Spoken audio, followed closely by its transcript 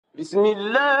بسم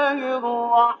الله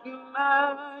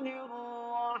الرحمن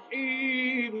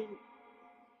الرحيم.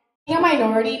 Being a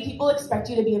minority, people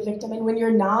expect you to be a victim, and when you're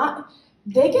not,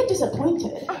 they get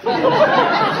disappointed.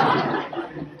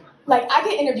 Like, I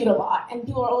get interviewed a lot, and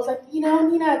people are always like, you know,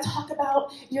 Nina, talk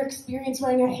about your experience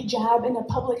wearing a hijab in a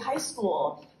public high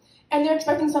school. And they're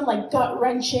expecting some, like,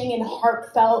 gut-wrenching and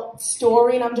heartfelt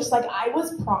story, and I'm just like, I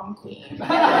was prom queen.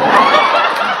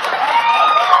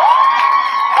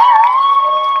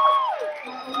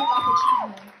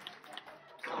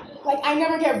 Like, I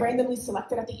never get randomly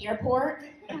selected at the airport.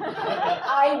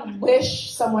 I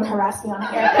wish someone harassed me on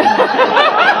an airplane.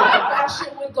 That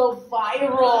shit would go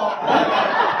viral.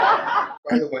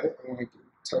 By the way, I want to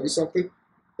tell you something.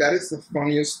 That is the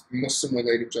funniest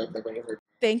Muslim-related joke I've ever heard.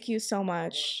 Thank you so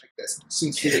much.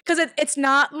 Sincerely. Because it's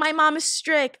not, my mom is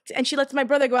strict and she lets my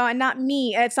brother go out and not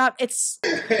me. And it's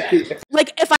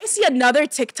like, if I see another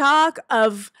TikTok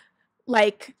of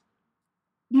like,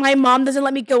 my mom doesn't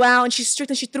let me go out and she's strict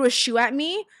and she threw a shoe at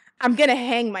me, I'm gonna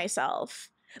hang myself.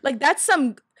 Like, that's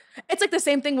it's like the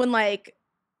same thing when, like,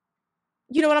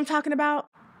 you know what I'm talking about?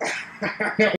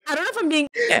 I don't know if I'm being...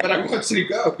 But I want you to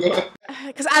go. Go ahead.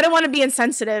 Because I don't want to be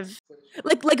insensitive.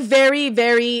 Like very,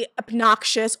 very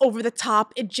obnoxious,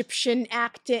 over-the-top Egyptian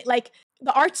acting. Like,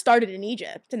 the art started in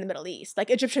Egypt, in the Middle East. Like,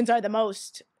 Egyptians are the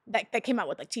most... That came out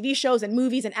with, like, TV shows and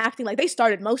movies and acting. Like, they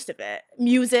started most of it.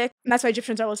 Music. And that's why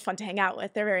Egyptians are always fun to hang out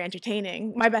with. They're very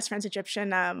entertaining. My best friend's Egyptian.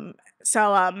 Like,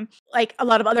 a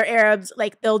lot of other Arabs,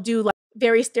 like, they'll do, like,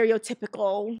 very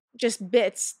stereotypical just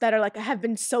bits that are, like, have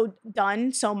been so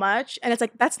done so much. And it's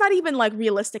like, that's not even, like,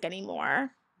 realistic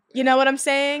anymore. You know what I'm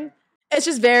saying? It's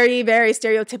just very, very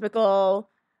stereotypical,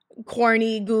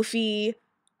 corny, goofy.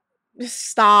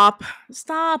 Stop.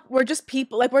 We're just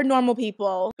people. Like, we're normal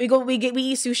people. We eat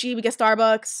sushi, we get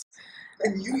Starbucks.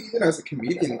 And you, even as a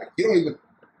comedian, like, you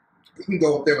can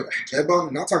go up there with a hijab on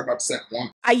and not talk about set one.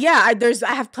 I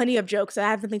have plenty of jokes that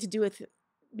have nothing to do with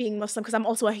being Muslim because I'm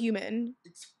also a human.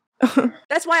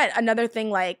 That's why another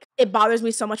thing, like, it bothers me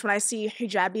so much when I see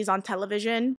hijabis on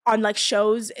television, on, like,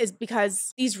 shows, is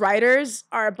because these writers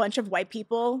are a bunch of white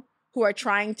people who are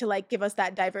trying to, like, give us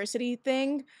that diversity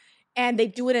thing. And they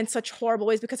do it in such horrible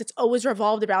ways because it's always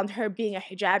revolved around her being a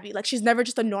hijabi. Like, she's never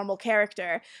just a normal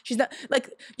character. She's not, like,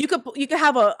 you could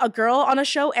have a girl on a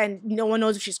show and no one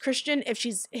knows if she's Christian, if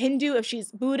she's Hindu, if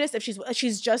she's Buddhist, if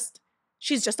she's just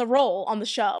a role on the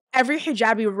show. Every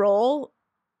hijabi role,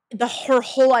 her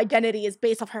whole identity is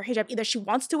based off her hijab. Either she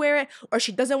wants to wear it, or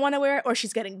she doesn't want to wear it, or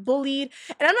she's getting bullied.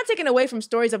 And I'm not taking away from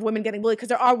stories of women getting bullied, because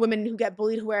there are women who get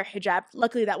bullied who wear hijab.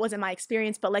 Luckily, that wasn't my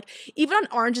experience. But, like, even on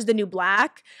Orange is the New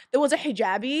Black, there was a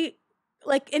hijabi,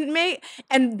 like, inmate,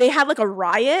 and they had, like, a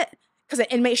riot because an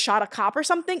inmate shot a cop or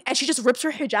something, and she just rips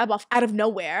her hijab off out of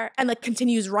nowhere and, like,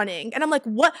 continues running. And I'm like,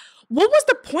 what was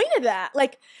the point of that?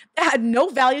 Like, it had no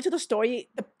value to the story.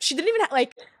 She didn't even have,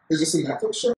 like... Is this a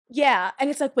Netflix show? Yeah, and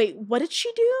it's like, wait, what did she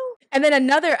do? And then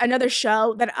another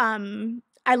show that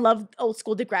I love, old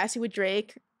school Degrassi with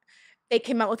Drake. They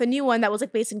came out with a new one that was,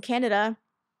 like, based in Canada,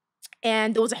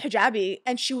 and there was a hijabi,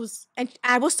 and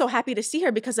I was so happy to see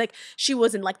her because, like, she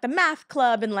was in, like, the math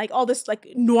club and, like, all this, like,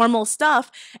 normal stuff.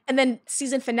 And then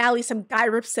season finale, some guy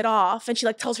rips it off, and she,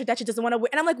 like, tells her that she doesn't want to wear.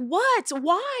 And I'm like, what?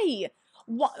 Why?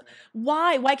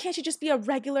 Why can't she just be a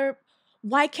regular?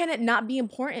 Why can't it not be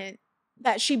important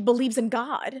that she believes in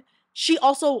God? She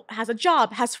also has a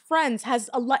job, has friends, has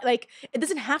a lot. Like, it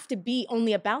doesn't have to be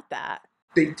only about that.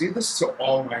 They do this to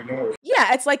all minorities.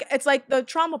 Yeah, it's like the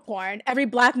trauma porn. Every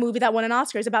Black movie that won an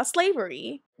Oscar is about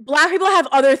slavery. Black people have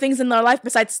other things in their life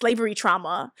besides slavery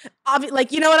trauma.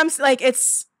 Like, you know what I'm saying? Like,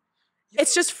 it's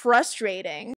just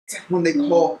frustrating. When they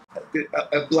call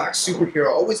a Black superhero,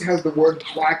 always has the word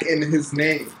Black in his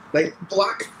name. Like,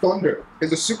 Black Thunder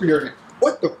is a superhero name.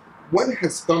 When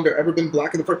has Thunder ever been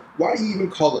black in the first? Why do you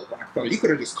even call it Black Thunder? You could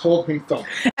have just called him Thunder.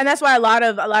 And that's why a lot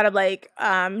of like,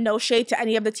 no shade to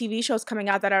any of the TV shows coming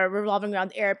out that are revolving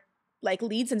around Arab, like,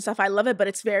 leads and stuff. I love it, but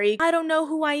it's very, I don't know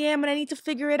who I am and I need to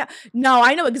figure it out. No,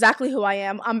 I know exactly who I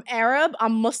am. I'm Arab,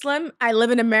 I'm Muslim, I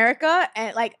live in America,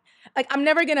 and like I'm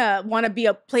never gonna want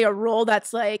to play a role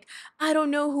that's like, I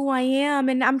don't know who I am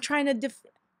and I'm trying to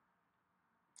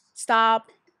Stop.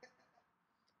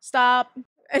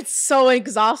 It's so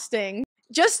exhausting.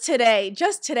 Just today,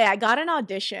 I got an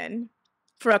audition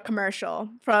for a commercial,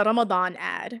 for a Ramadan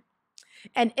ad.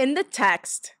 And in the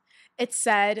text, it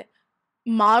said,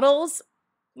 models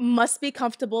must be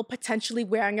comfortable potentially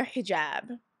wearing a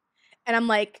hijab. And I'm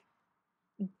like,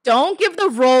 don't give the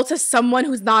role to someone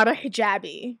who's not a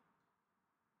hijabi.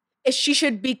 It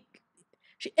should be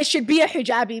a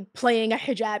hijabi playing a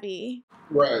hijabi.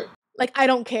 Right. Like, I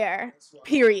don't care.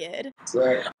 Period.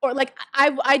 Right. Or like I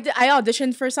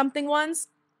auditioned for something once,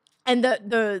 and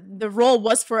the role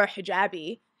was for a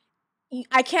hijabi.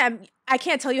 I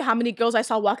can't tell you how many girls I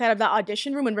saw walk out of that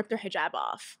audition room and rip their hijab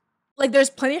off. Like, there's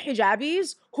plenty of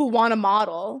hijabis who want to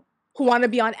model, who want to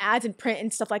be on ads and print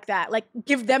and stuff like that. Like,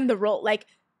 give them the role. Like,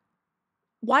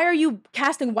 why are you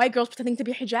casting white girls pretending to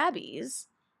be hijabis?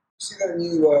 See that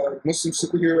new Muslim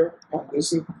superhero on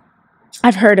Disney?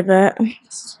 I've heard of it.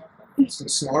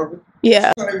 It's Marvel.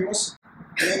 Yeah. It's not even Muslim.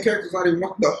 The main character's not even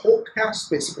Muslim. The whole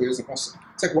cast basically isn't Muslim.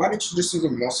 It's like, why didn't you just use a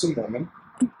Muslim woman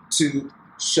to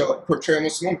portray a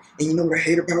Muslim woman? And you know what I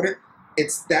hate about it?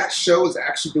 It's that show is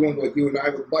actually doing what you and I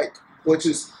would like, which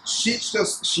is she's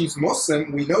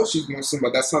Muslim. We know she's Muslim,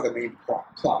 but that's not the main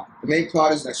plot. The main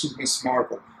plot is that she's Miss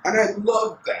Marvel, and I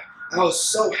love that. I was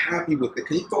so happy with it.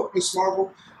 Can you thought Miss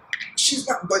Marvel? She's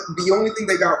not. But the only thing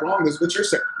they got wrong is what you're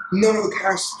saying. None of the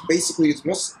cast basically is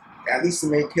Muslim. At least the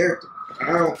main character. And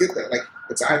I don't get that. Like,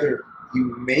 it's either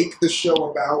you make the show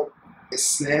about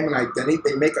Islam and identity.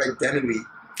 They make identity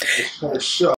the whole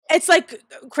show. It's like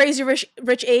Crazy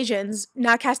Rich Asians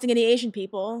not casting any Asian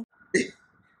people.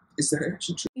 Is that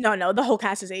actually true? No, the whole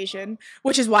cast is Asian,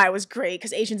 which is why it was great,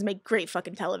 because Asians make great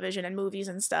fucking television and movies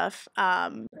and stuff. Yeah,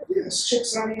 this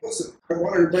chick's not even Muslim. I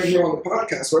wanted to bring her on the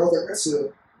podcast, but I was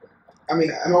like, I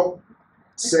mean, I don't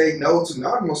say no to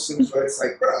non-Muslims, but it's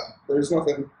like, bro, there's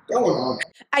nothing going on.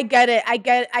 I get it. I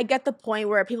get the point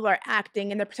where people are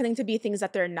acting and they're pretending to be things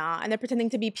that they're not, and they're pretending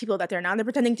to be people that they're not. And they're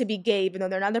pretending to be gay even though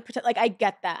they're not. Like, I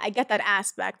get that. I get that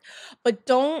aspect, but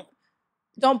don't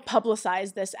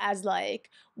publicize this as like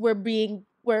we're being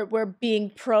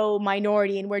pro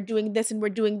minority and we're doing this and we're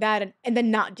doing that and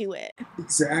then not do it.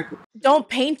 Exactly. Don't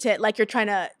paint it like you're trying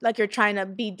to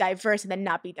be diverse and then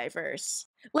not be diverse.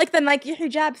 Like the Nike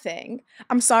hijab thing.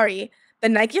 I'm sorry. The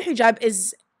Nike hijab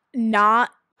is not.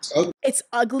 It's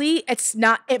ugly. It's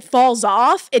not. It falls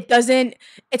off.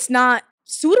 It's not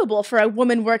suitable for a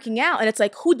woman working out. And it's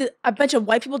like, a bunch of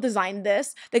white people designed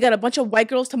this. They got a bunch of white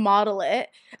girls to model it.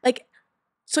 Like,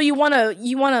 so you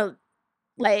wanna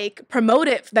like promote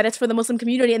it that it's for the Muslim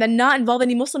community and then not involve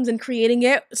any Muslims in creating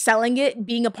it, selling it,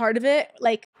 being a part of it.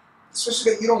 Like,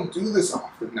 especially that you don't do this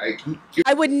often, Nike.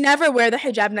 I would never wear the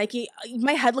hijab Nike.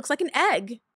 My head looks like an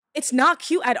egg. It's not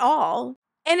cute at all.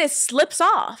 And it slips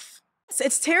off.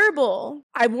 It's terrible.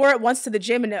 I wore it once to the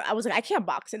gym and I was like, I can't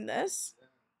box in this.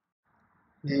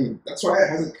 That's why it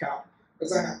hasn't caught.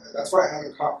 That's why I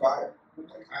haven't caught fire.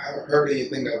 I haven't heard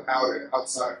anything about it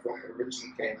outside when it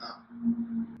originally came out.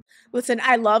 Listen,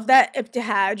 I love that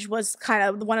Ibtihaj was kind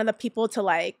of one of the people to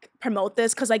like promote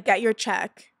this, because like, get your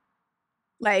check.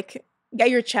 Like, get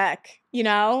your check, you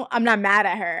know? I'm not mad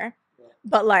at her.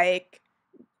 But like,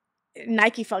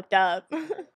 Nike fucked up.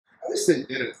 At least they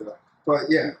did it though. But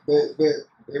yeah,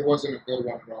 it wasn't a good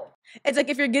one at all. It's like,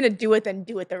 if you're gonna do it, then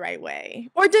do it the right way.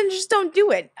 Or then just don't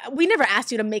do it. We never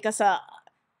asked you to make us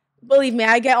believe me,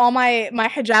 I get all my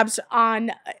hijabs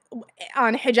on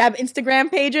hijab Instagram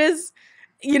pages.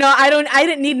 You know, I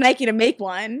didn't need Nike to make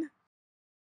one.